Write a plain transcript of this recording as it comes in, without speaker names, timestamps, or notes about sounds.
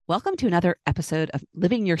Welcome to another episode of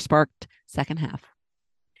Living Your Sparked Second Half.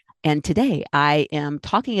 And today I am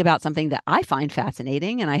talking about something that I find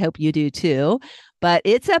fascinating, and I hope you do too, but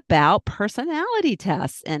it's about personality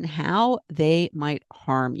tests and how they might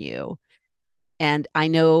harm you. And I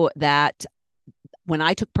know that when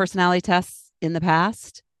I took personality tests in the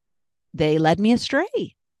past, they led me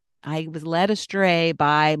astray. I was led astray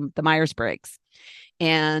by the Myers-Briggs.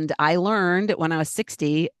 And I learned when I was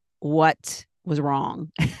 60 what was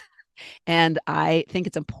wrong. And I think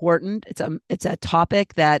it's important. It's a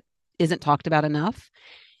topic that isn't talked about enough.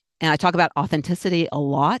 And I talk about authenticity a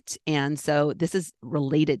lot. And so this is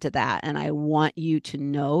related to that. And I want you to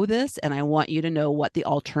know this, and I want you to know what the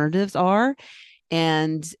alternatives are.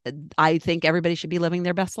 And I think everybody should be living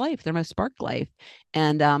their best life, their most sparked life.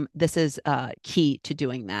 And this is key to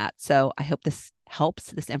doing that. So I hope this helps,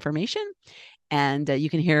 this information. And you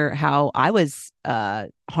can hear how I was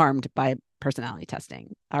harmed by personality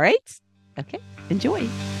testing. All right. Okay. Enjoy.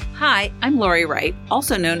 Hi, I'm Lori Wright,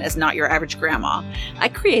 also known as Not Your Average Grandma. I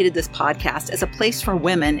created this podcast as a place for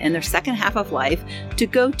women in their second half of life to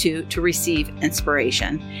go to receive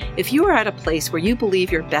inspiration. If you are at a place where you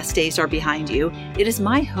believe your best days are behind you, it is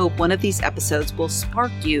my hope one of these episodes will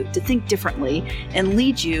spark you to think differently and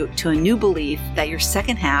lead you to a new belief that your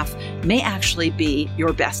second half may actually be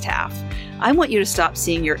your best half. I want you to stop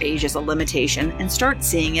seeing your age as a limitation and start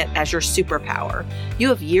seeing it as your superpower. You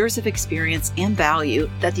have years of experience and value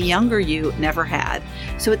that the younger you never had.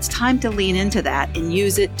 So it's time to lean into that and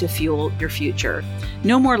use it to fuel your future.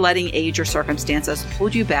 No more letting age or circumstances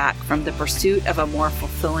hold you back from the pursuit of a more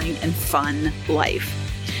fulfilling and fun life.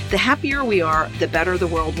 The happier we are, the better the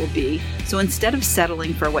world will be. So instead of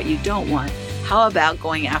settling for what you don't want, how about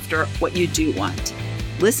going after what you do want?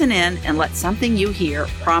 Listen in and let something you hear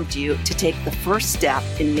prompt you to take the first step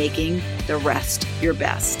in making the rest your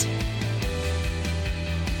best.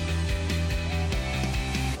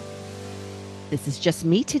 This is just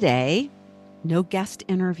me today. No guest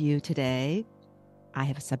interview today. I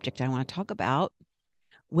have a subject I want to talk about,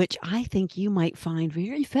 which I think you might find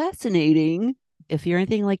very fascinating. If you're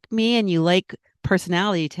anything like me and you like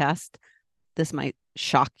personality tests, this might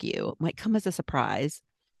shock you. It might come as a surprise.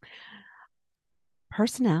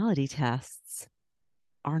 Personality tests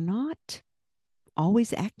are not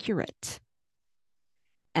always accurate.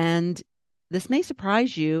 And this may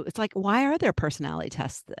surprise you. It's like, why are there personality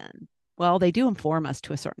tests then? Well, they do inform us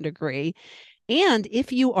to a certain degree. And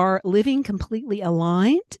if you are living completely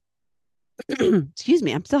aligned, excuse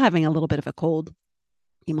me, I'm still having a little bit of a cold.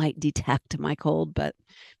 You might detect my cold, but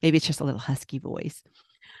maybe it's just a little husky voice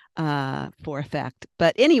for effect.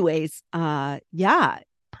 But anyways,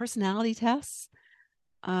 personality tests,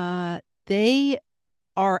 they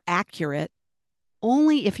are accurate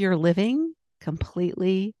only if you're living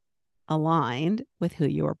completely aligned with who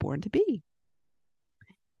you are born to be.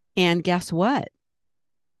 And guess what?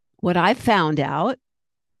 What I've found out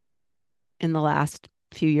in the last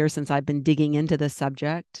few years since I've been digging into this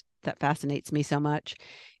subject that fascinates me so much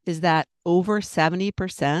is that over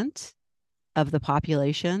 70% of the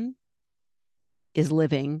population is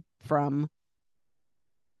living from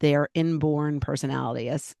their inborn personality,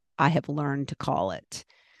 as I have learned to call it.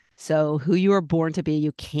 So who you are born to be,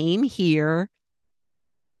 you came here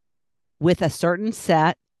with a certain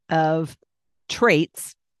set of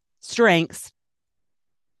traits, strengths,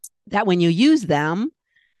 that when you use them,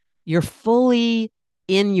 you're fully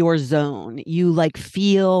in your zone. You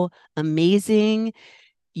feel amazing.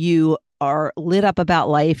 You are lit up about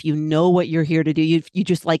life. You know what you're here to do. You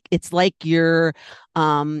just it's like you're,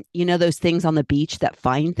 those things on the beach that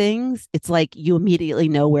find things. It's like you immediately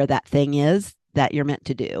know where that thing is that you're meant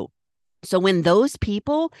to do. So when those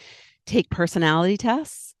people take personality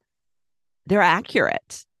tests, they're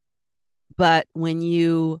accurate. But when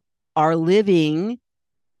you are living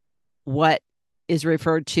what is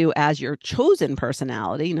referred to as your chosen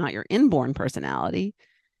personality, not your inborn personality,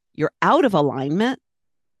 you're out of alignment.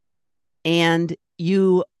 And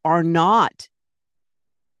you are not,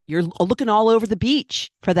 you're looking all over the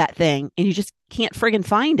beach for that thing and you just can't friggin'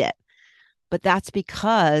 find it. But that's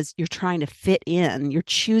because you're trying to fit in. You're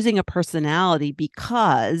choosing a personality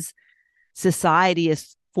because society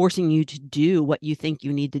is forcing you to do what you think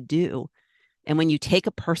you need to do. And when you take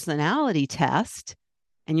a personality test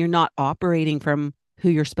and you're not operating from who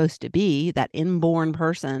you're supposed to be, that inborn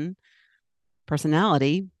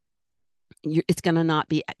personality, it's going to not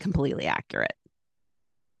be completely accurate.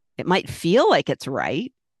 It might feel like it's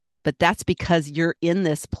right, but that's because you're in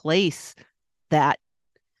this place that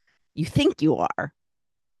you think you are.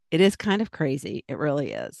 It is kind of crazy. It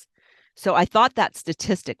really is. So I thought that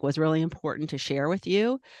statistic was really important to share with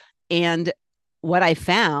you. And what I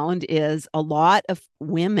found is a lot of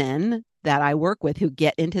women that I work with who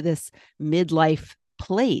get into this midlife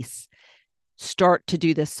place start to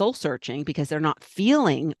do this soul searching because they're not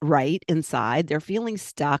feeling right inside. They're feeling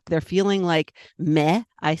stuck. They're feeling like meh,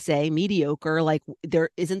 I say, mediocre. Like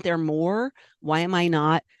there more? Why am I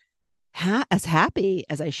not as happy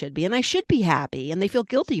as I should be? And I should be happy. And they feel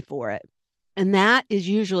guilty for it. And that is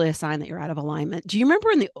usually a sign that you're out of alignment. Do you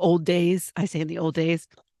remember in the old days? I say in the old days,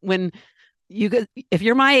 when you could, if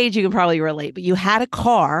you're my age, you can probably relate, but you had a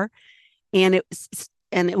car and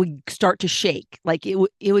it would start to shake. Like it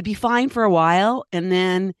would be fine for a while. And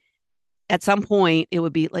then at some point it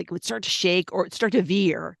would be like, it would start to shake or it'd start to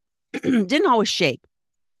veer. Didn't always shake,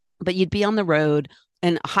 but you'd be on the road,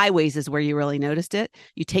 and highways is where you really noticed it.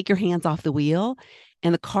 You take your hands off the wheel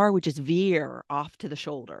and the car would just veer off to the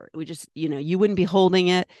shoulder. It would just, you wouldn't be holding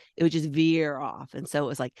it. It would just veer off. And so it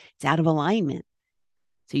was like, it's out of alignment.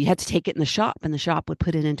 So you had to take it in the shop and the shop would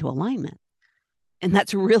put it into alignment. And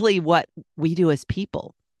that's really what we do as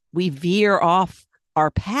people. We veer off our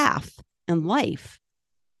path in life.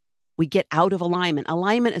 We get out of alignment.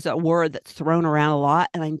 Alignment is a word that's thrown around a lot,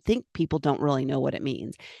 and I think people don't really know what it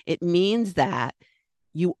means. It means that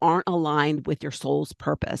you aren't aligned with your soul's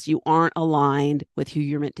purpose. You aren't aligned with who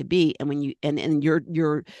you're meant to be. And when you and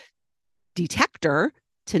your detector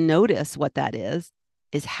to notice what that is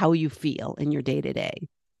how you feel in your day-to-day.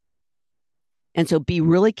 And so be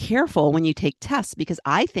really careful when you take tests, because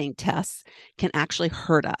I think tests can actually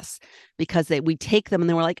hurt us because we take them and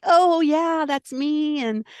then we're like, oh yeah, that's me.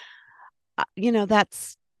 And,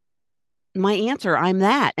 that's my answer. I'm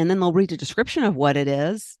that. And then they'll read a description of what it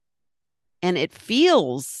is. And it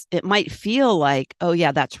might feel like, oh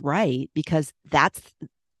yeah, that's right. Because that's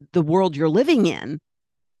the world you're living in,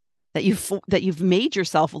 that you've made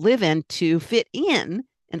yourself live in to fit in.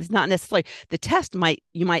 And it's not necessarily the test.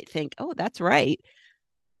 You might think, oh, that's right.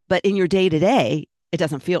 But in your day to day, it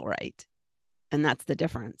doesn't feel right. And that's the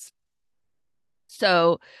difference.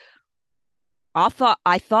 So I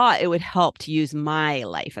thought it would help to use my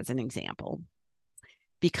life as an example,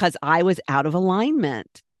 because I was out of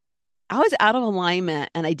alignment.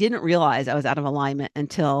 And I didn't realize I was out of alignment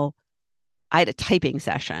until I had a typing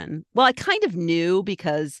session. Well, I kind of knew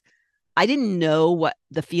because I didn't know what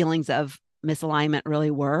the feelings of misalignment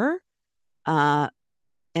really were.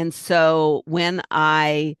 And so when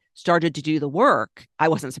I started to do the work, I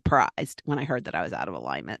wasn't surprised when I heard that I was out of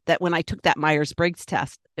alignment, that when I took that Myers-Briggs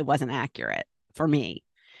test, it wasn't accurate for me.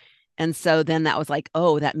 And so then that was like,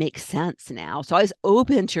 oh, that makes sense now. So I was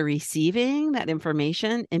open to receiving that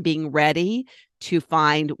information and being ready to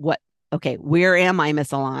find where am I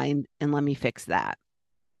misaligned? And let me fix that.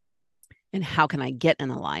 And how can I get in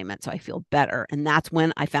alignment so I feel better? And that's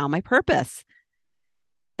when I found my purpose.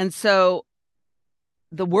 And so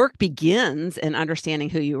the work begins in understanding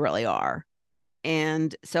who you really are.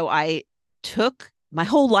 And so I took my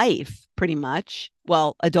whole life, pretty much,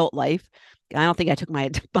 adult life. I don't think I took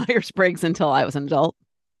my Myers-Briggs until I was an adult,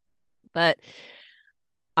 but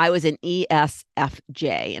I was an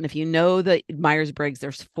ESFJ. And if you know the Myers-Briggs,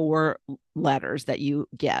 there's 4 letters that you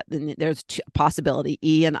get. And there's possibility,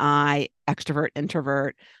 E and I, extrovert,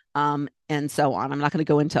 introvert, and so on. I'm not going to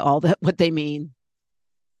go into all what they mean,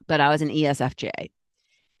 but I was an ESFJ.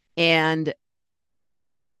 And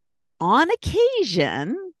on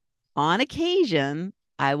occasion,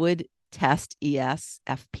 I would test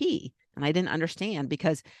ESFP. And I didn't understand,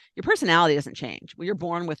 because your personality doesn't change. Well, you're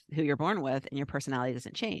born with who you're born with, and your personality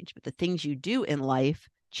doesn't change. But the things you do in life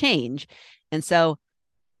change. And so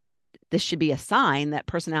this should be a sign that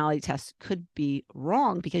personality tests could be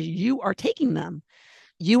wrong, because you are taking them.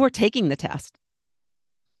 You are taking the test.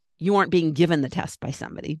 You aren't being given the test by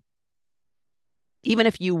somebody. Even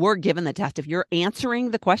if you were given the test, if you're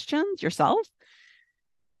answering the questions yourself,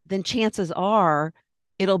 then chances are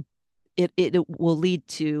it will lead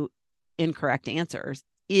to incorrect answers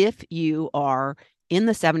if you are in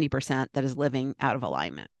the 70% that is living out of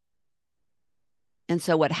alignment. And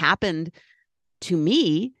so what happened to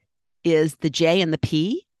me is the J and the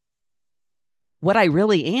P. What I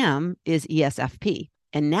really am is ESFP.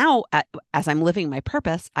 And now, as I'm living my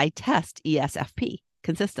purpose, I test ESFP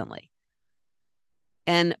consistently.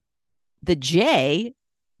 And the J,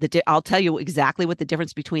 I'll tell you exactly what the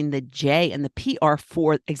difference between the J and the P are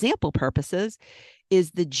for example purposes.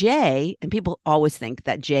 Is the J, and people always think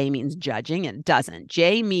that J means judging, and it doesn't.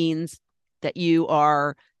 J means that you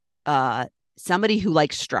are somebody who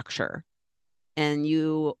likes structure, and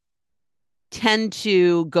you tend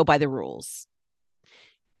to go by the rules.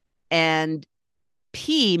 And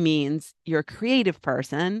P means you're a creative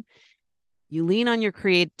person. You lean on your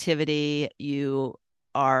creativity. You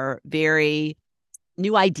are very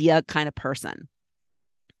new idea kind of person.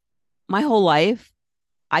 My whole life,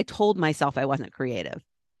 I told myself I wasn't creative.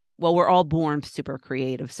 Well, we're all born super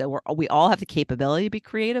creative. So we all have the capability to be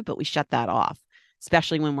creative, but we shut that off,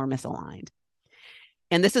 especially when we're misaligned.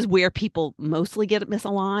 And this is where people mostly get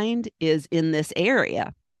misaligned, is in this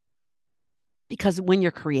area. Because when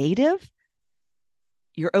you're creative,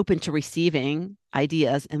 you're open to receiving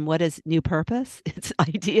ideas. And what is new purpose? It's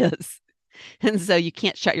ideas. And so you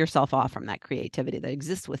can't shut yourself off from that creativity that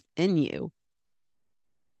exists within you.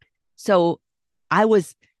 So I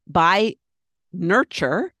was, by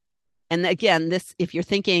nurture, and again, this, if you're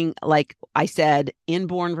thinking, like I said,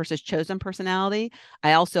 inborn versus chosen personality,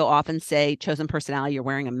 I also often say chosen personality, you're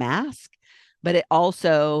wearing a mask, but it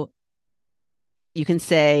also, you can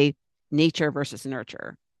say nature versus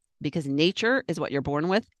nurture, because nature is what you're born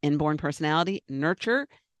with, inborn personality. Nurture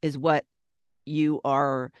is what you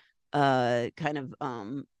are kind of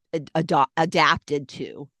adapted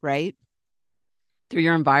to, right? Through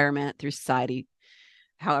your environment, through society,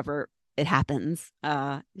 however it happens.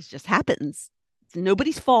 It just happens. It's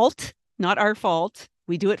nobody's fault, not our fault.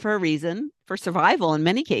 We do it for a reason, for survival in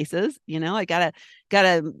many cases. I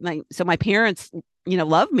so my parents,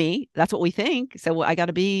 love me. That's what we think. So I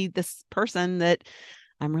gotta be this person that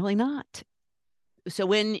I'm really not. So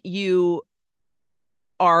when you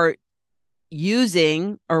are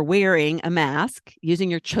using or wearing a mask,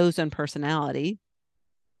 using your chosen personality,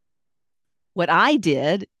 what I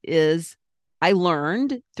did is I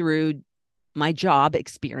learned through my job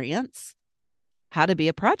experience how to be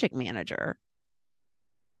a project manager.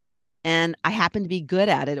 And I happened to be good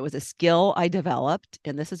at it. It was a skill I developed.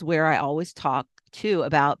 And this is where I always talk too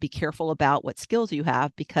about, be careful about what skills you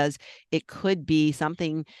have, because it could be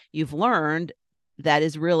something you've learned that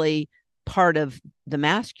is really part of the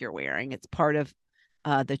mask you're wearing. It's part of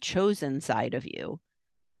the chosen side of you.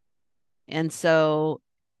 And so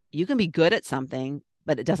you can be good at something,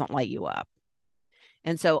 but it doesn't light you up.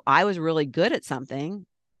 And so I was really good at something,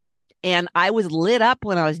 and I was lit up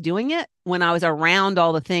when I was doing it, when I was around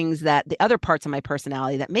all the things that the other parts of my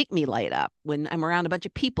personality that make me light up, when I'm around a bunch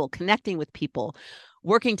of people, connecting with people,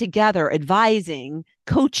 working together, advising,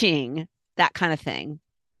 coaching, that kind of thing.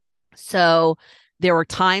 So there were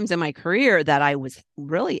times in my career that I was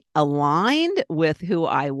really aligned with who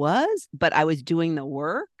I was, but I was doing the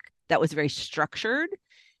work that was very structured.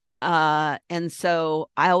 And so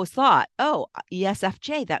I always thought, oh,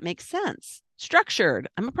 ESFJ, that makes sense. Structured.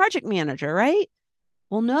 I'm a project manager, right?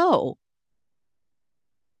 Well, no.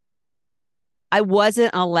 I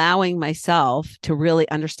wasn't allowing myself to really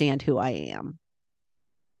understand who I am,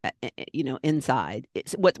 inside.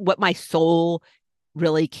 It's what my soul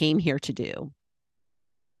really came here to do.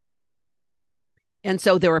 And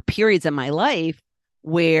so there were periods in my life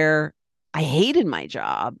where I hated my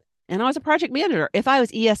job. And I was a project manager. If I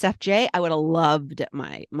was ESFJ, I would have loved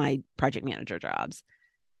my project manager jobs.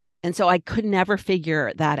 And so I could never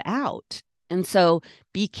figure that out. And so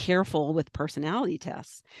be careful with personality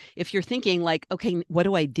tests. If you're thinking like, okay, what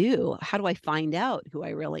do I do? How do I find out who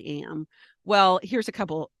I really am? Well, here's a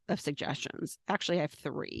couple of suggestions. Actually, I have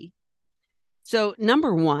 3. So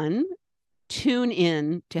number 1, tune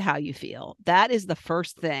in to how you feel. That is the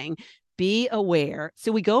first thing. Be aware.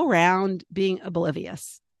 So we go around being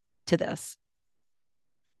oblivious to this.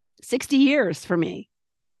 60 years for me.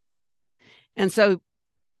 And so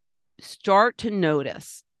start to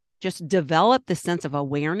notice, just develop the sense of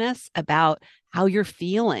awareness about how you're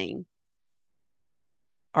feeling.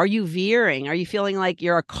 Are you veering? Are you feeling like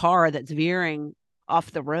you're a car that's veering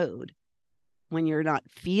off the road when you're not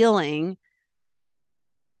feeling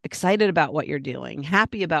excited about what you're doing,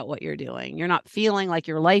 happy about what you're doing? You're not feeling like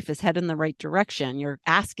your life is headed in the right direction. You're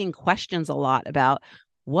asking questions a lot about,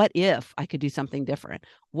 what if I could do something different?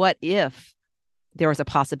 What if there was a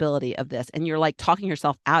possibility of this? And you're like talking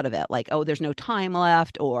yourself out of it, like, oh, there's no time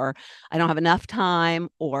left, or I don't have enough time,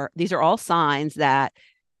 or these are all signs that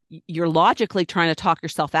you're logically trying to talk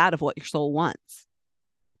yourself out of what your soul wants.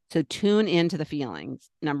 So tune into the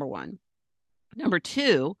feelings, number 1. Number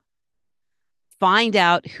 2, find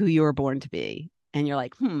out who you were born to be. And you're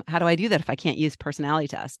like, how do I do that if I can't use personality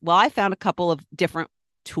tests? Well, I found a couple of different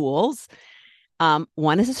tools.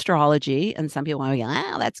 One is astrology, and some people want to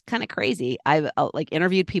go, that's kind of crazy. I've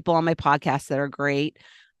interviewed people on my podcast that are great.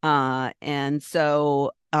 And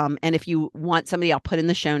so, and if you want somebody, I'll put in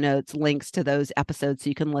the show notes links to those episodes so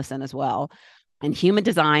you can listen as well. And human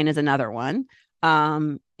design is another one.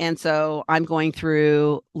 And so I'm going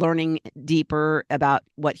through learning deeper about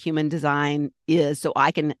what human design is so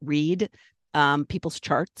I can read people's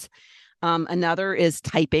charts. Another is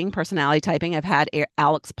typing, personality typing. I've had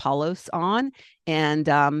Alex Paulos on, and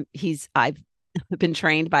I've been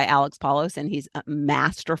trained by Alex Paulos, and he's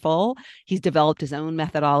masterful. He's developed his own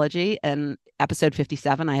methodology. And episode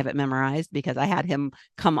 57, I have it memorized because I had him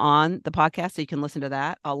come on the podcast. So you can listen to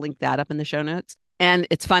that. I'll link that up in the show notes. And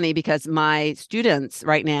it's funny because my students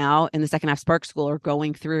right now in the Second Half Spark School are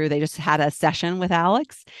going through, they just had a session with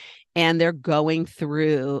Alex, and they're going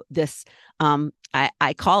through this.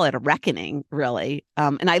 I call it a reckoning, really.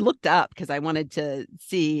 And I looked up because I wanted to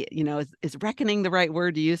see, is reckoning the right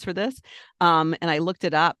word to use for this? And I looked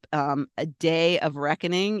it up. A day of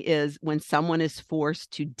reckoning is when someone is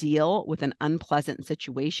forced to deal with an unpleasant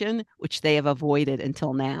situation, which they have avoided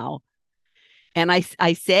until now. And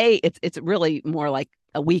I say it's really more like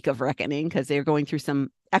a week of reckoning because they're going through some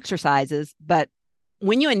exercises. But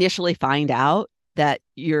when you initially find out that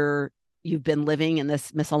you've been living in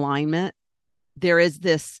this misalignment, there is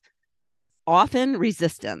this often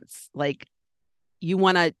resistance. Like you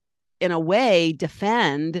want to, in a way,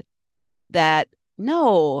 defend that.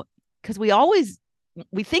 No, because we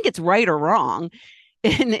think it's right or wrong.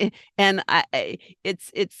 And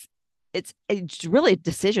it's really a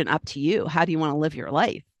decision up to you. How do you want to live your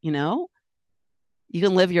life? You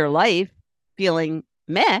can live your life feeling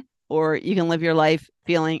meh, or you can live your life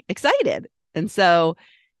feeling excited. And so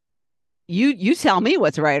you tell me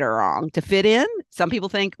what's right or wrong. To fit in, some people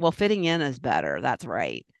think, well, fitting in is better. That's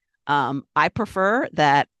right. I prefer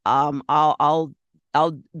that. I'll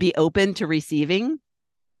be open to receiving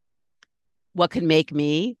what can make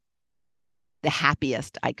me the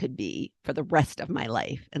happiest I could be for the rest of my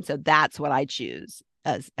life. And so that's what I choose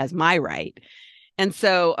as my right. And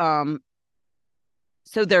so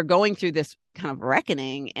so they're going through this kind of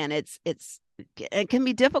reckoning, and it can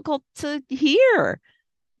be difficult to hear.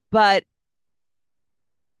 But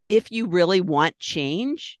if you really want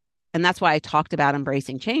change, and that's why I talked about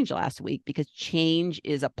embracing change last week, because change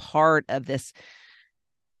is a part of this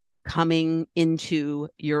coming into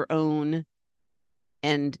your own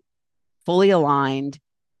and fully aligned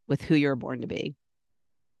with who you're born to be.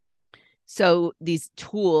 So these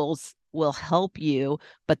tools will help you,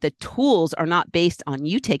 but the tools are not based on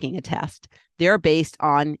you taking a test. They're based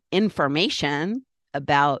on information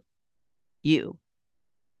about you.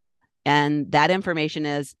 And that information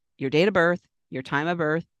is your date of birth, your time of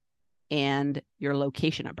birth, and your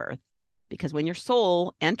location of birth. Because when your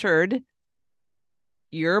soul entered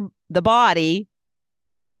the body,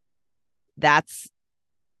 that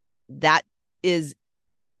is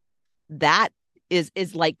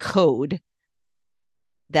like code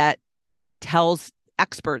that tells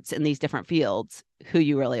experts in these different fields who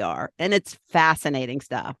you really are. And it's fascinating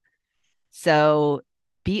stuff. So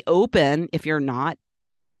be open if you're not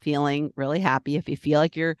feeling really happy, if you feel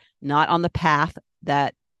like you're not on the path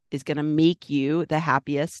that is going to make you the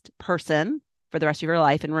happiest person for the rest of your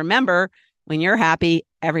life. And remember, when you're happy,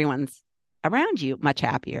 everyone's around you much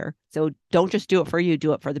happier. So don't just do it for you,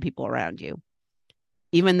 do it for the people around you,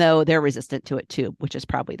 even though they're resistant to it too, which is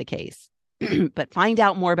probably the case. But find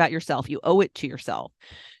out more about yourself. You owe it to yourself.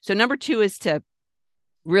 So number 2 is to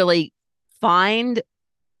really find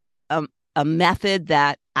a method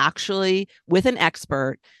that actually, with an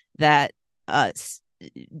expert, that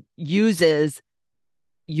uses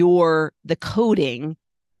the coding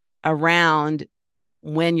around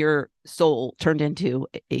when your soul turned into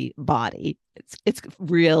a body. It's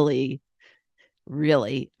really,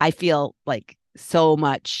 really, I feel like so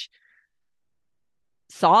much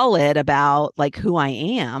solid about like who I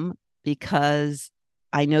am, because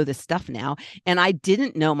I know this stuff now. And I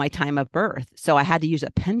didn't know my time of birth. So I had to use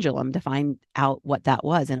a pendulum to find out what that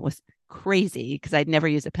was. And it was crazy because I'd never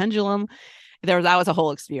used a pendulum. That was a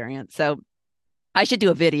whole experience. So I should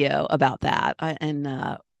do a video about that,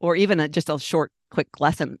 or even just a short, quick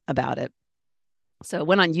lesson about it. So I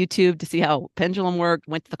went on YouTube to see how pendulum worked,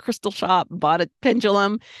 went to the crystal shop, bought a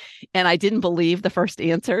pendulum, and I didn't believe the first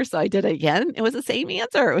answer. So I did it again. It was the same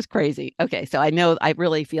answer. It was crazy. Okay. So I know I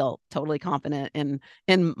really feel totally confident in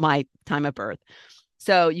my time of birth.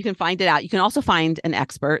 So you can find it out. You can also find an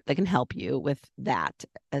expert that can help you with that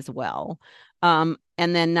as well. And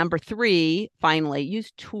then number 3, finally,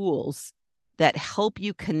 use tools that help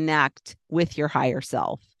you connect with your higher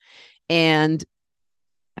self. And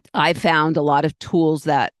I found a lot of tools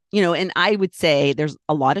that, and I would say there's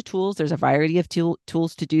a lot of tools. There's a variety of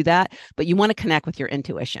tools to do that, but you want to connect with your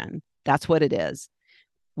intuition. That's what it is.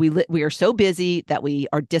 We are so busy that we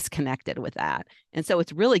are disconnected with that. And so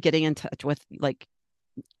it's really getting in touch with like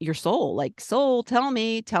your soul, like, soul, tell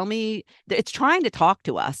me. It's trying to talk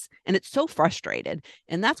to us, and it's so frustrated.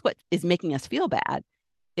 And that's what is making us feel bad,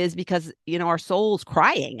 is because, our soul's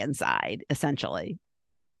crying inside, essentially.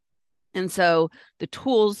 And so the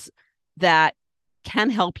tools that can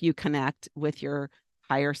help you connect with your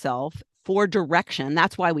higher self for direction.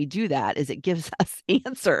 That's why we do that, is it gives us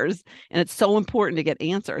answers. And it's so important to get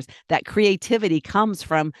answers. That creativity comes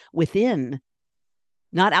from within,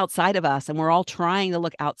 not outside of us. And we're all trying to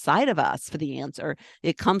look outside of us for the answer.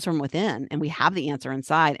 It comes from within, and we have the answer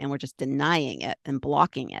inside, and we're just denying it and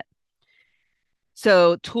blocking it.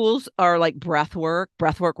 So tools are like breath work.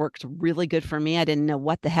 Breath work works really good for me. I didn't know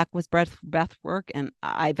what the heck was breath work. And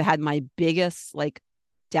I've had my biggest like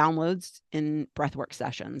downloads in breath work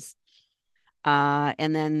sessions.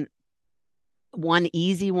 And then one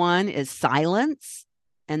easy one is silence,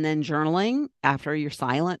 and then journaling after you're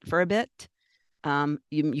silent for a bit.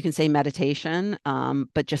 You can say meditation,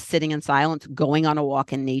 but just sitting in silence, going on a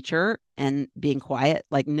walk in nature and being quiet,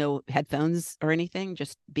 like no headphones or anything,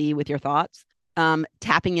 just be with your thoughts.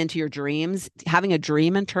 Tapping into your dreams, having a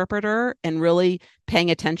dream interpreter, and really paying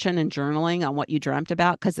attention and journaling on what you dreamt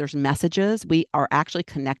about, because there's messages. We are actually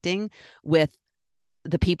connecting with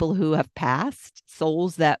the people who have passed,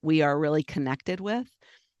 souls that we are really connected with,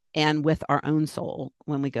 and with our own soul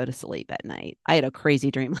when we go to sleep at night. I had a crazy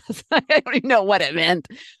dream last night. I don't even know what it meant,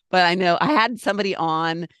 but I know I had somebody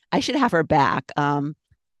on. I should have her back.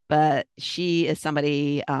 But she is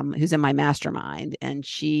somebody who's in my mastermind, and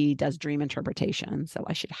she does dream interpretation. So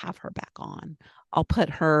I should have her back on. I'll put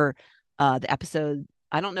her, the episode.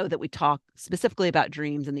 I don't know that we talk specifically about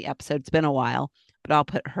dreams in the episode. It's been a while, but I'll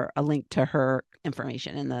put her a link to her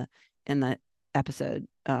information in the episode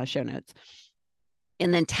show notes.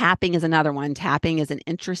 And then tapping is another one. Tapping is an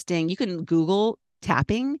interesting, you can Google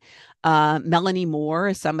tapping. Melanie Moore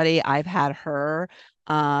is somebody, I've had her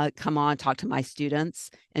come on, talk to my students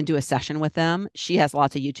and do a session with them. She has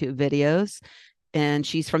lots of YouTube videos, and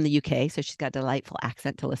she's from the UK, so she's got a delightful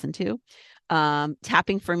accent to listen to.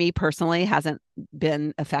 Tapping for me personally hasn't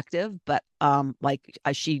been effective, but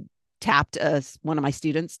she tapped one of my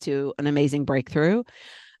students to an amazing breakthrough.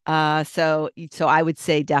 So I would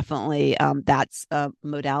say definitely that's a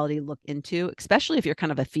modality to look into, especially if you're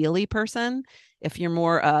kind of a feely person. If you're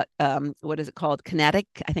more, what is it called? Kinetic.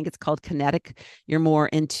 I think it's called kinetic. You're more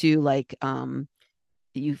into like,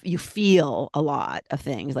 you feel a lot of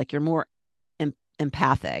things, like you're more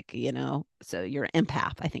empathic, so you're an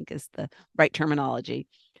empath, I think is the right terminology.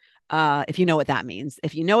 If you know what that means.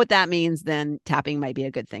 If you know what that means, then tapping might be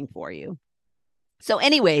a good thing for you. So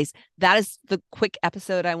anyways, that is the quick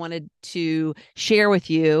episode I wanted to share with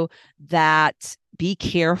you, that be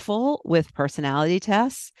careful with personality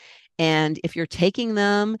tests. And if you're taking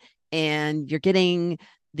them and you're getting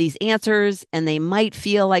these answers and they might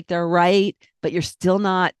feel like they're right, but you're still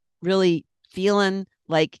not really feeling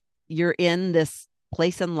like you're in this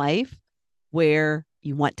place in life where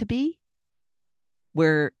you want to be,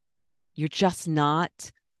 where you're just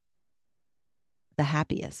not the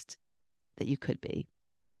happiest that you could be,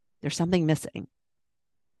 there's something missing,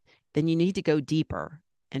 then you need to go deeper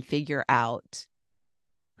and figure out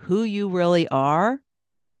who you really are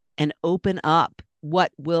and open up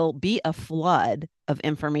what will be a flood of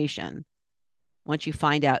information once you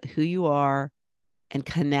find out who you are and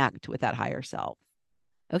connect with that higher self.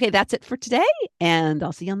 Okay, that's it for today, and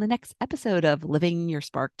I'll see you on the next episode of Living Your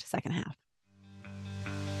Sparked Second Half.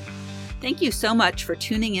 Thank you so much for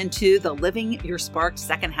tuning into the Living Your Sparked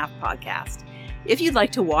Second Half podcast. If you'd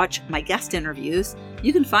like to watch my guest interviews,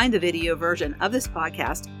 you can find the video version of this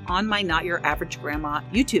podcast on my Not Your Average Grandma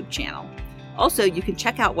YouTube channel. Also, you can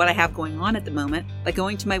check out what I have going on at the moment by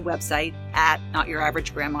going to my website at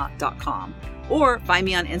notyouraverage.grandma.com, or find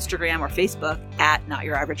me on Instagram or Facebook at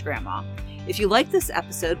notyouraverage.grandma. If you like this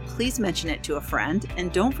episode, please mention it to a friend,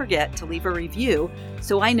 and don't forget to leave a review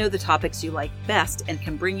so I know the topics you like best and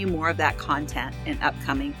can bring you more of that content in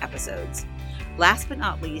upcoming episodes. Last but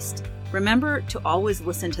not least, remember to always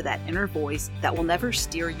listen to that inner voice that will never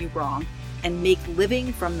steer you wrong, and make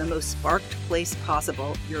living from the most sparked place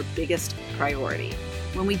possible your biggest priority.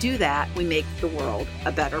 When we do that, we make the world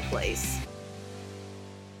a better place.